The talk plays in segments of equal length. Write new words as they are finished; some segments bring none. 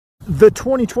The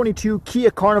 2022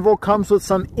 Kia Carnival comes with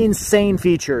some insane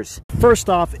features. First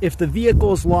off, if the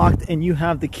vehicle is locked and you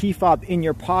have the key fob in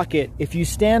your pocket, if you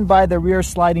stand by the rear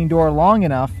sliding door long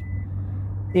enough,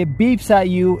 it beeps at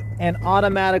you and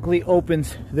automatically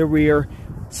opens the rear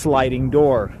sliding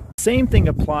door. Same thing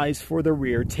applies for the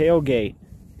rear tailgate.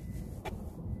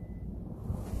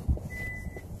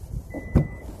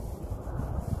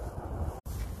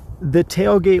 The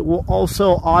tailgate will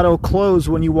also auto close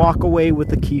when you walk away with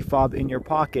the key fob in your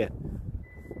pocket.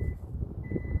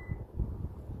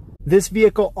 This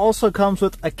vehicle also comes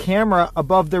with a camera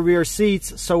above the rear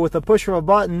seats, so with a push of a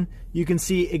button, you can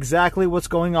see exactly what's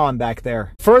going on back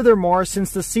there. Furthermore, since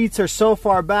the seats are so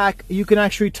far back, you can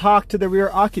actually talk to the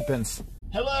rear occupants.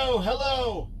 Hello,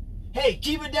 hello. Hey,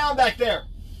 keep it down back there.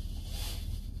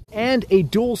 And a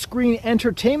dual screen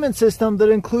entertainment system that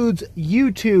includes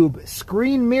YouTube,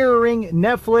 screen mirroring,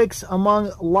 Netflix,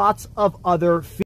 among lots of other features.